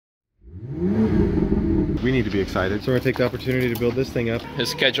we need to be excited. So we're gonna take the opportunity to build this thing up.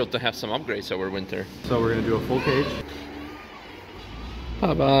 It's scheduled to have some upgrades over winter. So we're gonna do a full cage.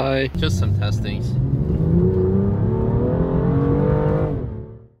 Bye-bye. Just some testings.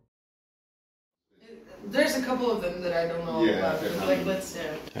 There's a couple of them that I don't know about. Like, let's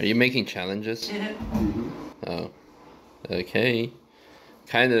Are you making challenges? Oh, okay.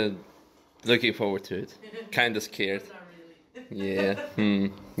 Kind of looking forward to it. Kind of scared. Not really. Yeah.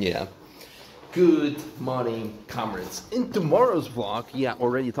 Yeah. Good morning, comrades. In tomorrow's vlog, yeah,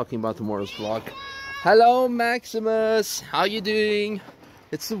 already talking about tomorrow's vlog. Hello, Maximus. How you doing?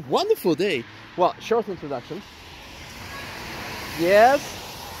 It's a wonderful day. Well, short introduction. Yes.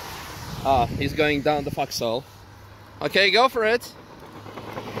 He's going down the foxhole. Okay, go for it.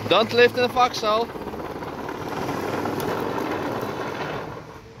 Don't lift in the foxhole.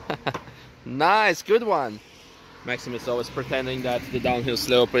 Nice, good one. Maximus is always pretending that the downhill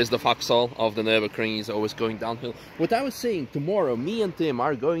slope is the foxhole of the Nürburgring. Is always going downhill. What I was saying, tomorrow me and Tim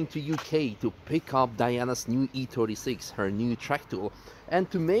are going to UK to pick up Diana's new E36, her new track tool. And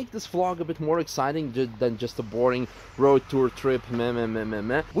to make this vlog a bit more exciting than just a boring road tour trip,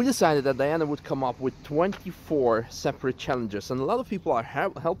 we decided that Diana would come up with 24 separate challenges. And a lot of people are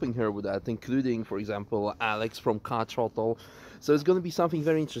helping her with that, including, for example, Alex from Charoudin. So it's going to be something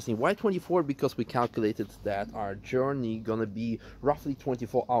very interesting. Why 24? Because we calculated that our journey going to be roughly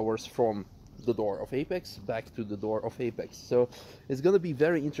 24 hours from the door of Apex back to the door of Apex. So it's going to be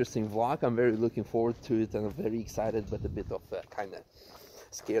very interesting vlog. I'm very looking forward to it, and I'm very excited, but a bit of kind of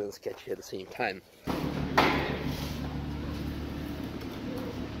scared and sketchy at the same time.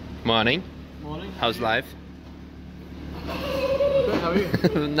 Morning. Morning. How's life? Good, how are you?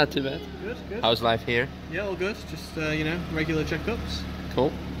 Not too bad. Good, good. How's life here? Yeah, all good. Just, you know, regular checkups.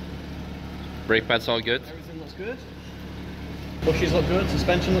 Cool. Brake pads all good? Everything looks good. Bushes look good,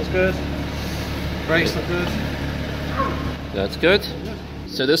 suspension looks good. Brakes look good. That's good.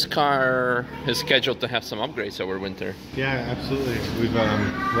 So this car is scheduled to have some upgrades over winter. Yeah, absolutely. We've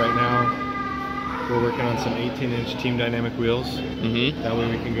right now we're working on some 18-inch team dynamic wheels. That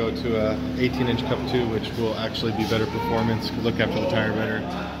way we can go to a 18-inch Cup 2, which will actually be better performance, look after the tire better.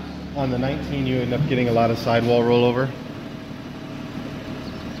 On the 19, you end up getting a lot of sidewall rollover.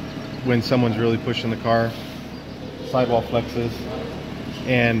 When someone's really pushing the car, sidewall flexes,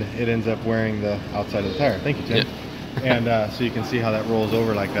 and it ends up wearing the outside of the tire. Thank you, Tim. Yeah. And so you can see how that rolls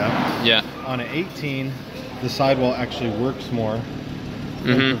over like that. Yeah. On an 18, the sidewall actually works more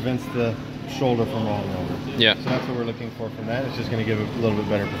and prevents the shoulder from rolling over. Yeah. So that's what we're looking for from that. It's just going to give a little bit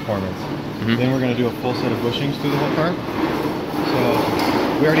better performance. Then we're going to do a full set of bushings through the whole car.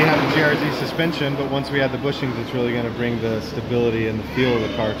 So we already have the GRZ suspension, but once we add the bushings, it's really going to bring the stability and the feel of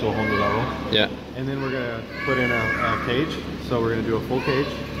the car to a whole new level. Yeah. And then we're going to put in a cage. So we're going to do a full cage,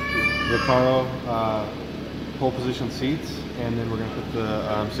 Recaro, pole position seats, and then we're going to put the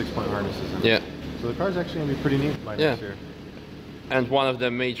 6-point harnesses in. Yeah. So the car's actually going to be pretty neat by next year. And one of the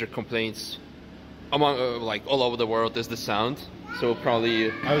major complaints among like all over the world is the sound. So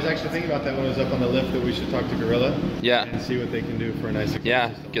probably I was actually thinking about that when I was up on the lift, that we should talk to Gorilla. Yeah. And see what they can do for a nice.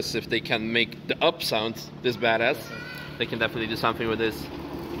 Yeah, because if they can make the up sound this badass, they can definitely do something with this.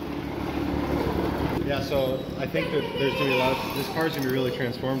 Yeah, so I think that there's going to be a lot of, this car's going to be really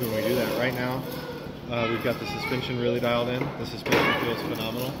transformed when we do that. Right now, we've got the suspension really dialed in. The suspension feels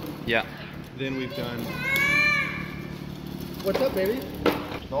phenomenal. Yeah. Then we've done... What's up, baby?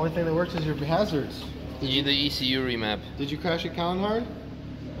 The only thing that works is your hazards. You the ECU remap. Did you crash at Cowan Hard?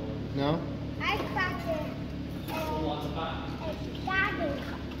 No? I crashed it at Galgen.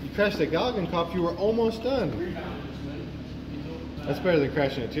 You crashed at Galgen, Cop. You were almost done. That's better than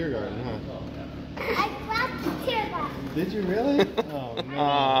crashing at Tiergarten, huh? I crashed at Tiergarten. Did you really? Oh,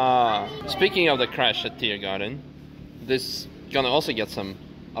 no. Speaking of the crash at Tiergarten, this gonna also get some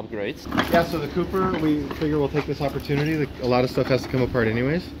upgrades. Yeah, so the Cooper, we figure we'll take this opportunity. A lot of stuff has to come apart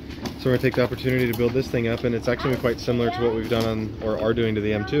anyways. So we're gonna take the opportunity to build this thing up, and it's actually quite similar to what we've done on, or are doing to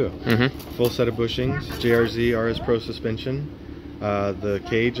the M2. Full set of bushings, JRZ RS Pro suspension. The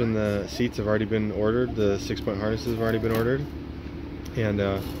cage and the seats have already been ordered. The 6-point harnesses have already been ordered. And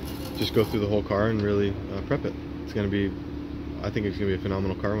just go through the whole car and really prep it. It's gonna be, I think it's gonna be a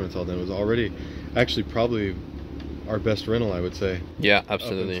phenomenal car when it's all done. It was already, actually probably our best rental, I would say. Yeah,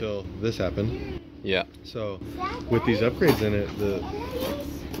 absolutely. Up until this happened. Yeah. So with these upgrades in it,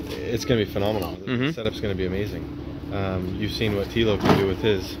 it's going to be phenomenal. The setup's going to be amazing. You've seen what Tilo can do with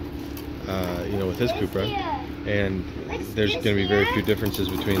his, you know, with his Cupra, and there's going to be very few differences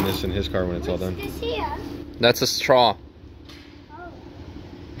between this and his car when it's all done. That's a straw.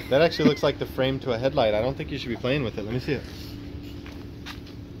 That actually looks like the frame to a headlight. I don't think you should be playing with it. Let me see it.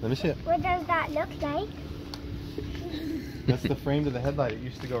 Let me see it. What does that look like? That's the frame to the headlight. It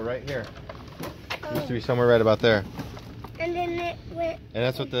used to go right here. It used to be somewhere right about there. And then it went. And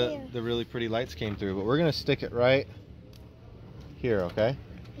that's what the really pretty lights came through. But we're gonna stick it right here, okay?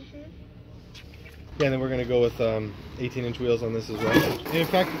 Yeah, and then we're gonna go with 18-inch wheels on this as well. And in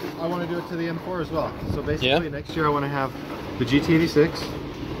fact, I want to do it to the M4 as well. So basically, next year I want to have the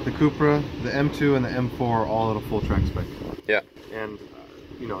GT86, the Cupra, the M2, and the M4 all at a full track spec. Yeah. And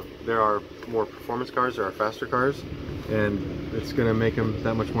you know, there are more performance cars, there are faster cars, and it's gonna make them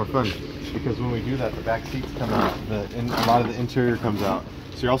that much more fun. Because when we do that, the back seats come out, and a lot of the interior comes out.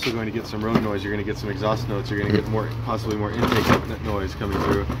 So you're also going to get some road noise, you're going to get some exhaust notes, you're going to get possibly more intake noise coming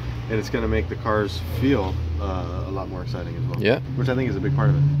through, and it's going to make the cars feel a lot more exciting as well. Yeah. Which I think is a big part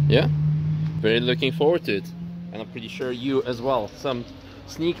of it. Yeah. Very looking forward to it. And I'm pretty sure you as well. Some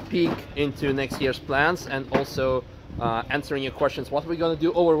sneak peek into next year's plans, and also answering your questions. What are we going to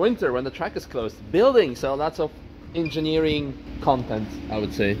do over winter when the track is closed? Building. So lots of engineering content, I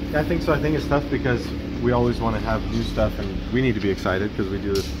would say. Yeah, I think so. I think it's tough because we always want to have new stuff, and we need to be excited because we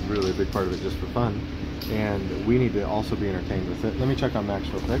do this really a big part of it just for fun, and we need to also be entertained with it. Let me check on Max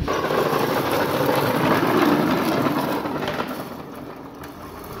real quick.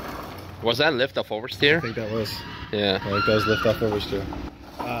 Was that lift off oversteer? I think that was. Yeah. It does lift off oversteer.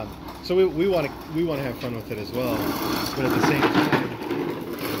 So we want to have fun with it as well, but at the same time,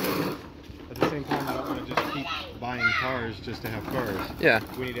 I don't want to just keep buying cars just to have cars. Yeah.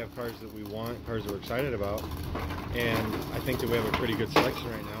 We need to have cars that we want, cars that we're excited about, and I think that we have a pretty good selection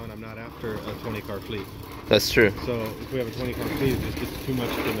right now, and I'm not after a 20-car fleet. That's true. So if we have a 20-car fleet, it just gets too much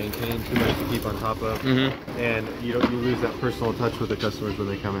to maintain, too much to keep on top of, and you lose that personal touch with the customers when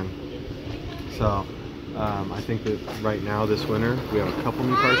they come in. So I think that right now, this winter, we have a couple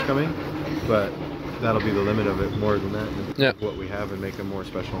new cars coming, but that'll be the limit of it. More than that, and what we have, and make them more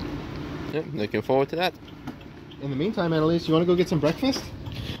special. Yeah, looking forward to that. In the meantime, Annalise, you want to go get some breakfast?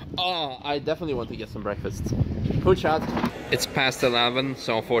 Oh, I definitely want to get some breakfast. Push out. It's past 11,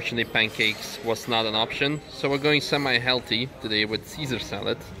 so unfortunately pancakes was not an option. So we're going semi-healthy today with Caesar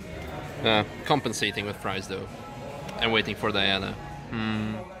salad. Compensating with fries though. And waiting for Diana.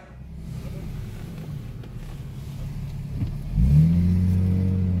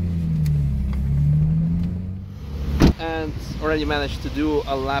 And already managed to do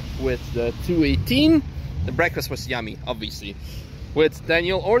a lap with the 218. The breakfast was yummy, obviously. With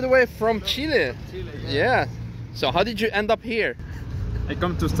Daniel all the way from Chile. Yeah. So how did you end up here? I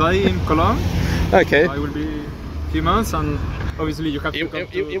come to study in Cologne. Okay. I will be a few months, and obviously you have to come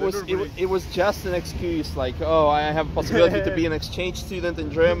to it was just an excuse, like, oh, I have a possibility to be an exchange student in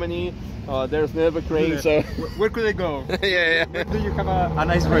Germany. There's Nürburg, so where could I go? Yeah. Where do you have a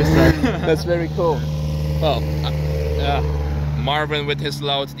nice racetrack? That's very cool. Well, Marvin with his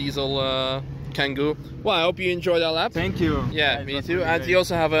loud diesel Kangoo. Well, I hope you enjoyed our lap. Thank you. Yeah, me too. And you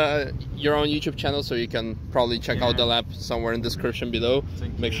also have your own YouTube channel, so you can probably check out the lap somewhere in the description below.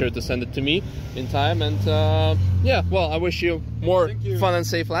 Make sure to send it to me in time. And yeah, well, I wish you more fun and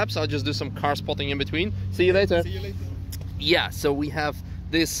safe laps. I'll just do some car spotting in between. See you later. See you later. Yeah, so we have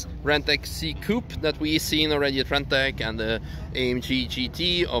this Renntech C Coupe that we seen already at Renntech, and the AMG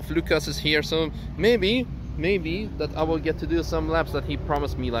GT of Lucas is here. So maybe that I will get to do some laps that he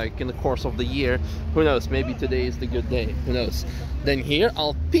promised me, like in the course of the year. Who knows, maybe today is the good day, who knows. Then here,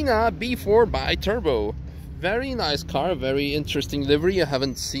 Alpina B4 by Turbo. Very nice car, very interesting livery. I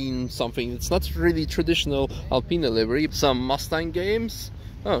haven't seen something, it's not really traditional Alpina livery. Some Mustang games.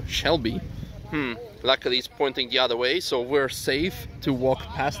 Oh, Shelby. Luckily it's pointing the other way, so we're safe to walk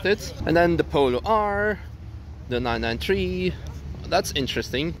past it. And then the Polo R, the 993. That's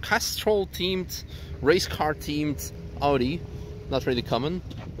interesting. Castrol themed, race car themed Audi. Not really common.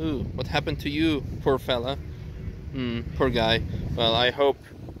 Ooh, what happened to you, poor fella? Poor guy. Well, I hope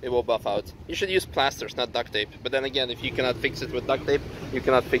it will buff out. You should use plasters, not duct tape. But then again, if you cannot fix it with duct tape, you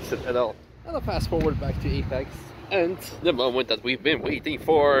cannot fix it at all. And I'll fast forward back to Apex. And the moment that we've been waiting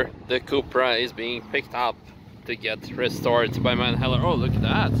for, the Cupra is being picked up to get restored by Manheller. Oh, look at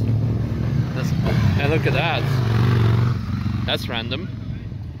that. And look at that. That's random.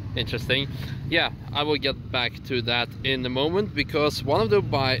 Interesting. Yeah, I will get back to that in a moment, because one of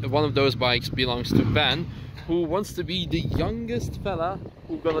those bikes belongs to Ben, who wants to be the youngest fella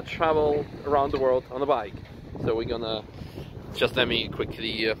who's gonna travel around the world on a bike. So we're gonna just let me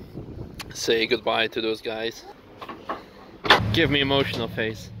quickly say goodbye to those guys. Give me emotional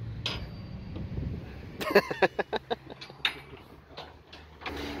face.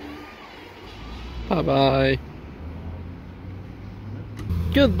 Bye bye.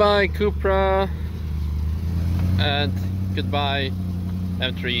 Goodbye Cupra, and goodbye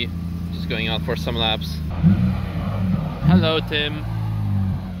M3, just going out for some laps. Hello, Tim.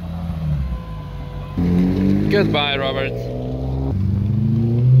 Goodbye, Robert.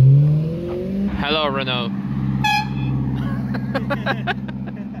 Hello, Renault.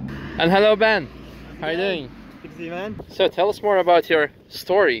 And hello, Ben. How are you doing? Good to see you, man. So tell us more about your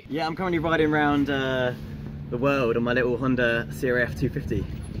story. Yeah, I'm currently riding around the world on my little Honda CRF 250.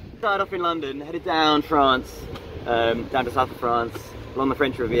 Started off in London, headed down France, down to south of France, along the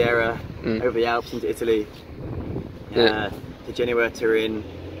French Riviera, over the Alps into Italy, to Genoa, Turin,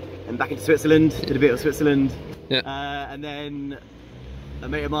 and back into Switzerland, did a bit of Switzerland. And then a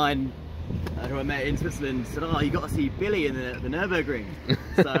mate of mine who I met in Switzerland said, oh, you got to see Billy in the Nürburgring.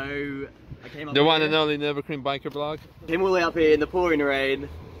 So I came up the one and only Nürburgring biker blog. Came all the way up here in the pouring rain.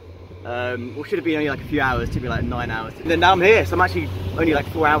 Well, should have been only like a few hours, took me like 9 hours. And then now I'm here, so I'm actually only like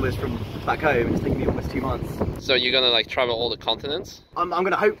 4 hours from back home. It's taken me almost 2 months. So you're gonna like travel all the continents? I'm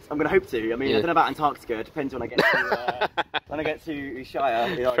gonna hope to. I mean, I don't know about Antarctica. It depends when I get to when I get to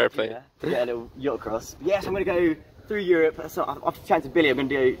Ushuaia. Fair play. Get a little yacht across. But yes, I'm gonna go through Europe. So after chatting to Billy, I'm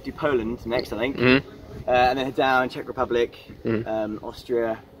gonna do Poland next, I think, and then head down Czech Republic,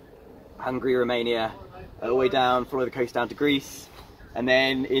 Austria, Hungary, Romania, all the way down, follow the coast down to Greece, and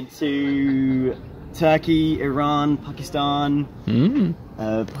then into Turkey, Iran, Pakistan,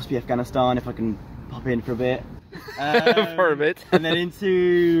 possibly Afghanistan if I can pop in for a bit. For a bit. And then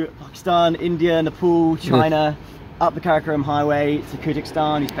into Pakistan, India, Nepal, China, up the Karakoram Highway to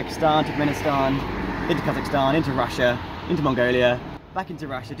Kyrgyzstan, Uzbekistan, Turkmenistan, into Kazakhstan, into Russia, into Mongolia, back into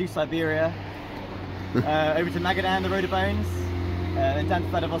Russia, do Siberia, over to Magadan, the Road of Bones, then down to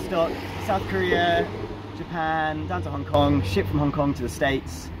Vladivostok, South Korea, Japan, down to Hong Kong, ship from Hong Kong to the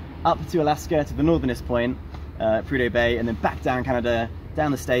States, up to Alaska to the northernest point, Prudhoe Bay, and then back down Canada,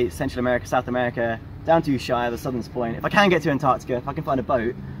 down the States, Central America, South America, down to Ushuaia, the southernest point. If I can get to Antarctica, if I can find a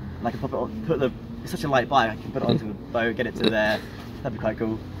boat, and I can put it's such a light bike, I can put it onto a boat, get it to there, that'd be quite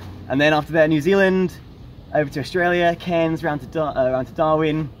cool. And then after that, New Zealand, over to Australia, Cairns, round to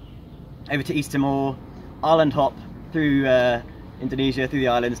Darwin, over to East Timor, island hop through Indonesia, through the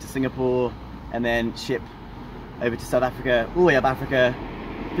islands to Singapore, and then ship over to South Africa, all the way up Africa,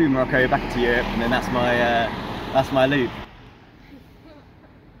 through Morocco, back into Europe, and then that's my loop.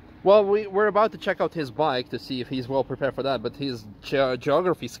 Well, we're about to check out his bike to see if he's well prepared for that, but his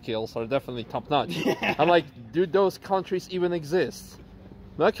geography skills are definitely top-notch. Yeah. I'm like, do those countries even exist?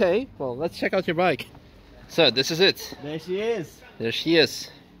 Okay, well, let's check out your bike. So, this is it. There she is. There she is.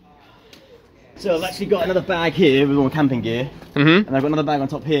 So I've actually got another bag here with all my camping gear, and I've got another bag on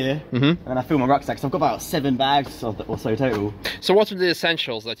top here, and I fill my rucksack, so I've got about 7 bags or so total. So what are the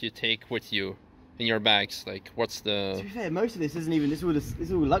essentials that you take with you in your bags? Like, what's the... To be fair, most of this isn't even, this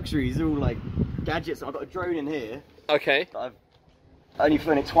is all luxuries, these are all like gadgets. I've got a drone in here. Okay. I've only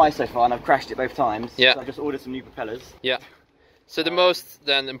flown it twice so far, and I've crashed it both times. Yeah. So I've just ordered some new propellers. Yeah. So the most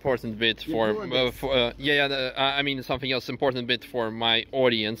then important bit I mean something else important bit for my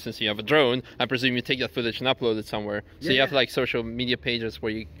audience, since you have a drone, I presume you take that footage and upload it somewhere. So you have like social media pages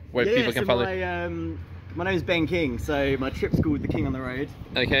where people can follow. My name is Ben King, so my trip's called The King on the Road.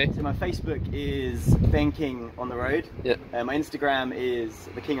 Okay. So my Facebook is Ben King on the Road. Yeah. My Instagram is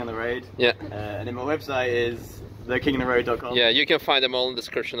The King on the Road. Yeah. And then my website is thekingontheroad.com. Yeah, you can find them all in the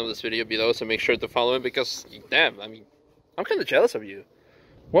description of this video below, so make sure to follow him, because damn, I mean, I'm kind of jealous of you.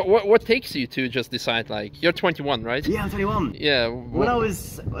 What takes you to just decide, like, you're 21, right? Yeah, I'm 21. Yeah. When I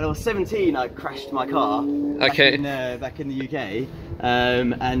was 17, I crashed my car. Okay. Back in the UK,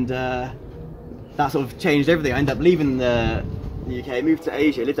 and that sort of changed everything. I ended up leaving the UK, moved to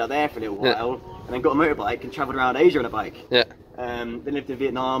Asia, lived out there for a little while, and then got a motorbike and travelled around Asia on a bike. Yeah. Then lived in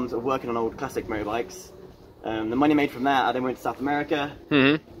Vietnam, sort of working on old classic motorbikes. The money made from that, I then went to South America,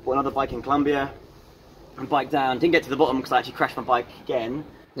 bought another bike in Colombia, and biked down. Didn't get to the bottom because I actually crashed my bike again.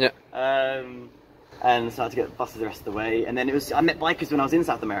 Yeah. And so I had to get buses the rest of the way. And then I met bikers when I was in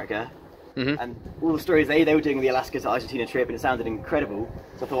South America. And all the stories they were doing the Alaska to Argentina trip, and it sounded incredible.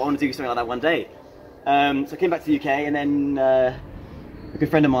 So I thought I want to do something like that one day. So I came back to the UK, and then a good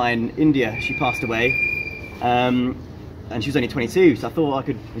friend of mine, India, she passed away. And she was only 22, so I thought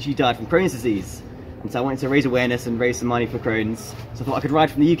she died from Crohn's disease. And so I wanted to raise awareness and raise some money for Crohn's. So I thought I could ride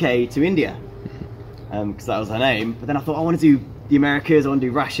from the UK to India, because that was her name. But then I thought I want to do the Americas, I want to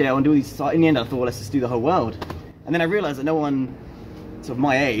do Russia, I want to do all these. So in the end I thought, let's just do the whole world. And then I realised that no one sort of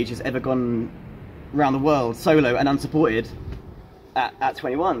my age has ever gone around the world solo and unsupported at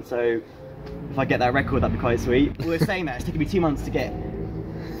 21. So if I get that record, that'd be quite sweet. Well, saying that, it's taken me 2 months to get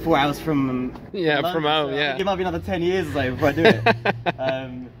 4 hours from London, from home. so Yeah, I think it might be another 10 years or so before I do it.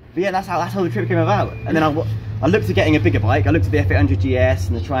 But yeah, that's how the trip came about. And then I looked at getting a bigger bike. I looked at the F800 GS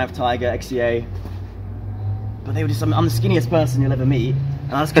and the Triumph Tiger XCA. but they were just, I'm the skinniest person you'll ever meet,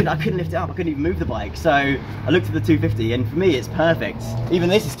 and I couldn't lift it up, I couldn't even move the bike. So I looked at the 250, and for me it's perfect. Even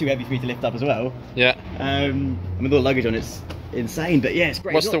this is too heavy for me to lift up as well. Yeah. And with all the luggage on, it's insane, but yeah, it's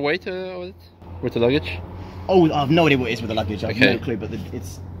great. What's the weight of it with the luggage? Oh, I have no idea what it is with the luggage, I have Okay. no clue, but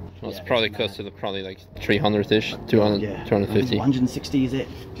it's... Well, it's probably close to probably like 300-ish, 200, yeah. 250. 160 is it?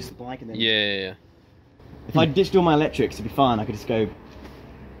 Just the bike, and then... Yeah. If I ditched all my electrics, it'd be fine. I could just go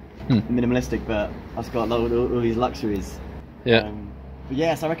minimalistic, but I've got all these luxuries. Yeah. But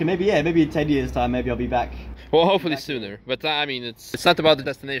yes, I reckon maybe in 10 years' time, maybe I'll be back. Well, hopefully sooner. But I mean, it's not about the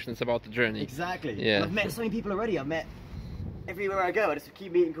destination; it's about the journey. Exactly. Yeah. And I've met so many people already. I've met everywhere I go. I just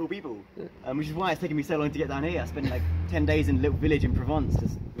keep meeting cool people, which is why it's taken me so long to get down here. I spent like 10 days in a little village in Provence,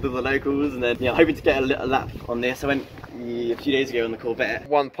 just with all the locals, and then hoping to get a lap on this. I went a few days ago on the Corvette.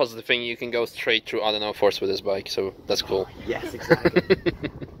 One positive thing: you can go straight through I don't know force with this bike, so that's cool. Yes, exactly.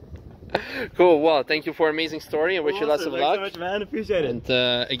 Cool. Well, thank you for an amazing story, and wish you lots of luck. Thanks so much, man. Appreciate it.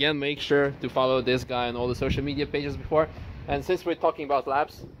 And again, make sure to follow this guy on all the social media pages before. And since we're talking about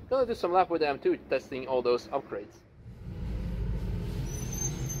laps, gonna do some lap with the M2, testing all those upgrades.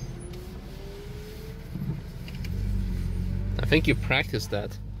 I think you practiced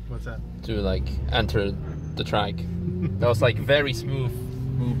that. What's that? To like enter the track. That was like very smooth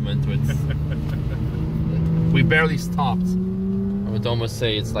movement with. We barely stopped. I would almost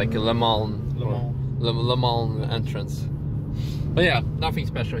say it's like a Le Mans entrance. But yeah, nothing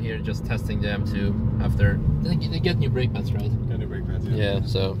special here, just testing the M2 after they get new brake pads, right? Got new brake pads, yeah. Yeah,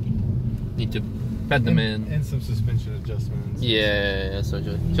 so need to bed them in. And some suspension adjustments. Yeah, so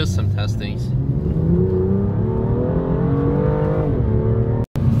just some testings.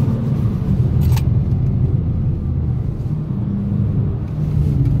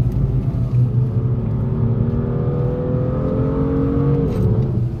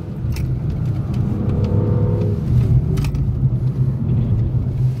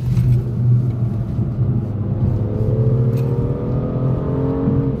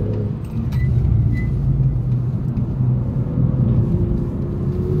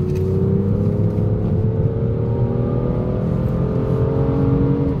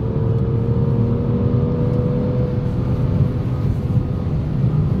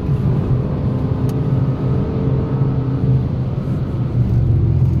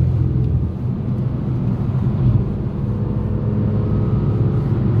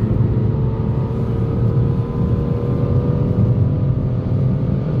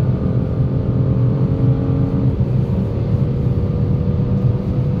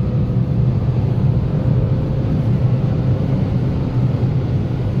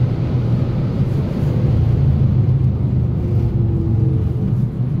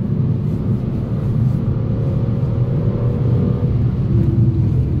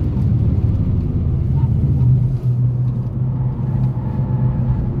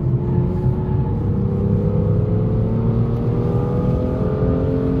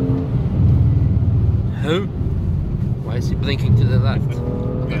 Why is he blinking to the left?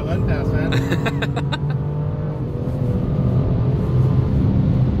 Okay, let him pass, man.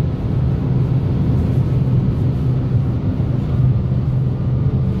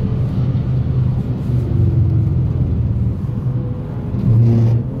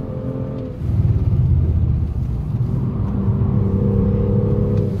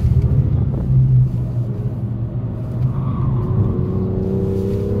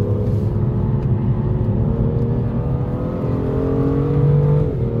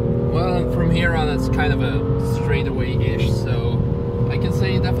 It's kind of a straightaway-ish, so I can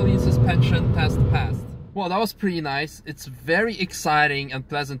say definitely suspension test passed. Well, that was pretty nice. It's very exciting and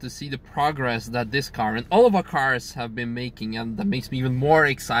pleasant to see the progress that this car and all of our cars have been making, and that makes me even more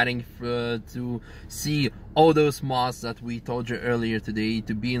exciting to see all those mods that we told you earlier today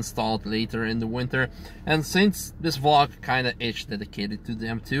to be installed later in the winter. And since this vlog kind of is dedicated to the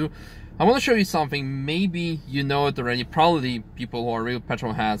M2, I want to show you something. Maybe you know it already. Probably people who are real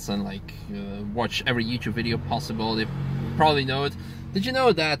petrol heads and like watch every YouTube video possible, they probably know it. Did you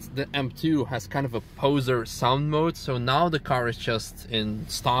know that the M2 has kind of a poser sound mode? So now the car is just in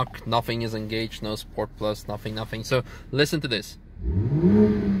stock, nothing is engaged, no Sport Plus, nothing. So listen to this.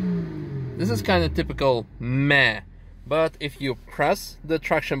 This is kind of typical meh, but if you press the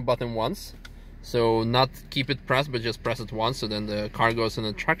traction button once, so not keep it pressed, but just press it once, so then the car goes in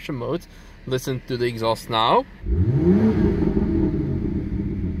a traction mode. Listen to the exhaust now.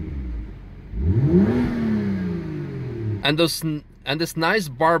 And this nice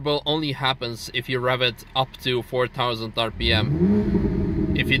barbell only happens if you rev it up to 4,000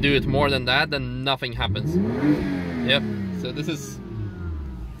 RPM. If you do it more than that, then nothing happens. Yep, so this is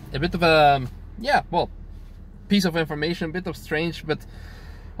a bit of a, yeah, well, piece of information, a bit of strange, but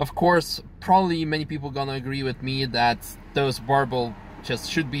of course, probably many people gonna agree with me that those barbell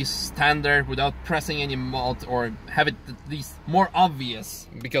just should be standard without pressing any mod, or have it at least more obvious,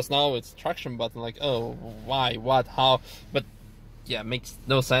 because now it's traction button, like, oh, why, what, how, but yeah, makes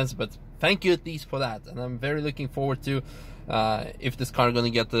no sense. But thank you at least for that, and I'm very looking forward to if this car gonna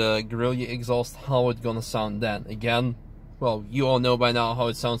get the Gorilla exhaust, how it's gonna sound then. Again, well, you all know by now how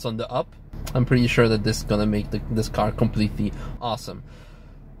it sounds on the up. I'm pretty sure that this is gonna make this car completely awesome.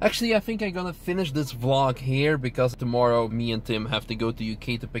 Actually, I think I'm gonna finish this vlog here, because tomorrow me and Tim have to go to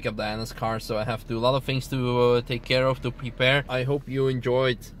UK to pick up Diana's car, so I have to a lot of things to take care of, to prepare. I hope you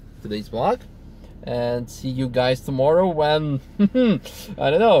enjoyed today's vlog, and see you guys tomorrow when I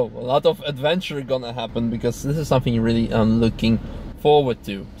don't know, a lot of adventure gonna happen, because this is something really I'm looking forward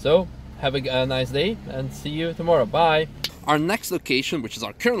to. So have a nice day, and see you tomorrow. Bye. Our next location, which is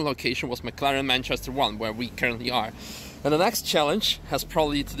our current location, was McLaren Manchester 1, where we currently are. And the next challenge has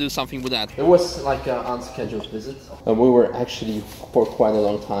probably to do something with that. It was like an unscheduled visit. And we were actually for quite a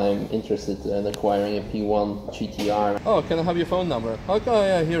long time interested in acquiring a P1 GTR. Oh, can I have your phone number? Okay,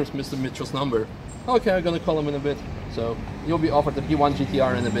 yeah, here's Mr. Mitchell's number. Okay, I'm gonna call him in a bit. So you'll be offered the P1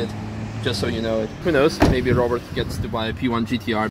 GTR in a bit, just so you know it. Who knows, maybe Robert gets to buy a P1 GTR.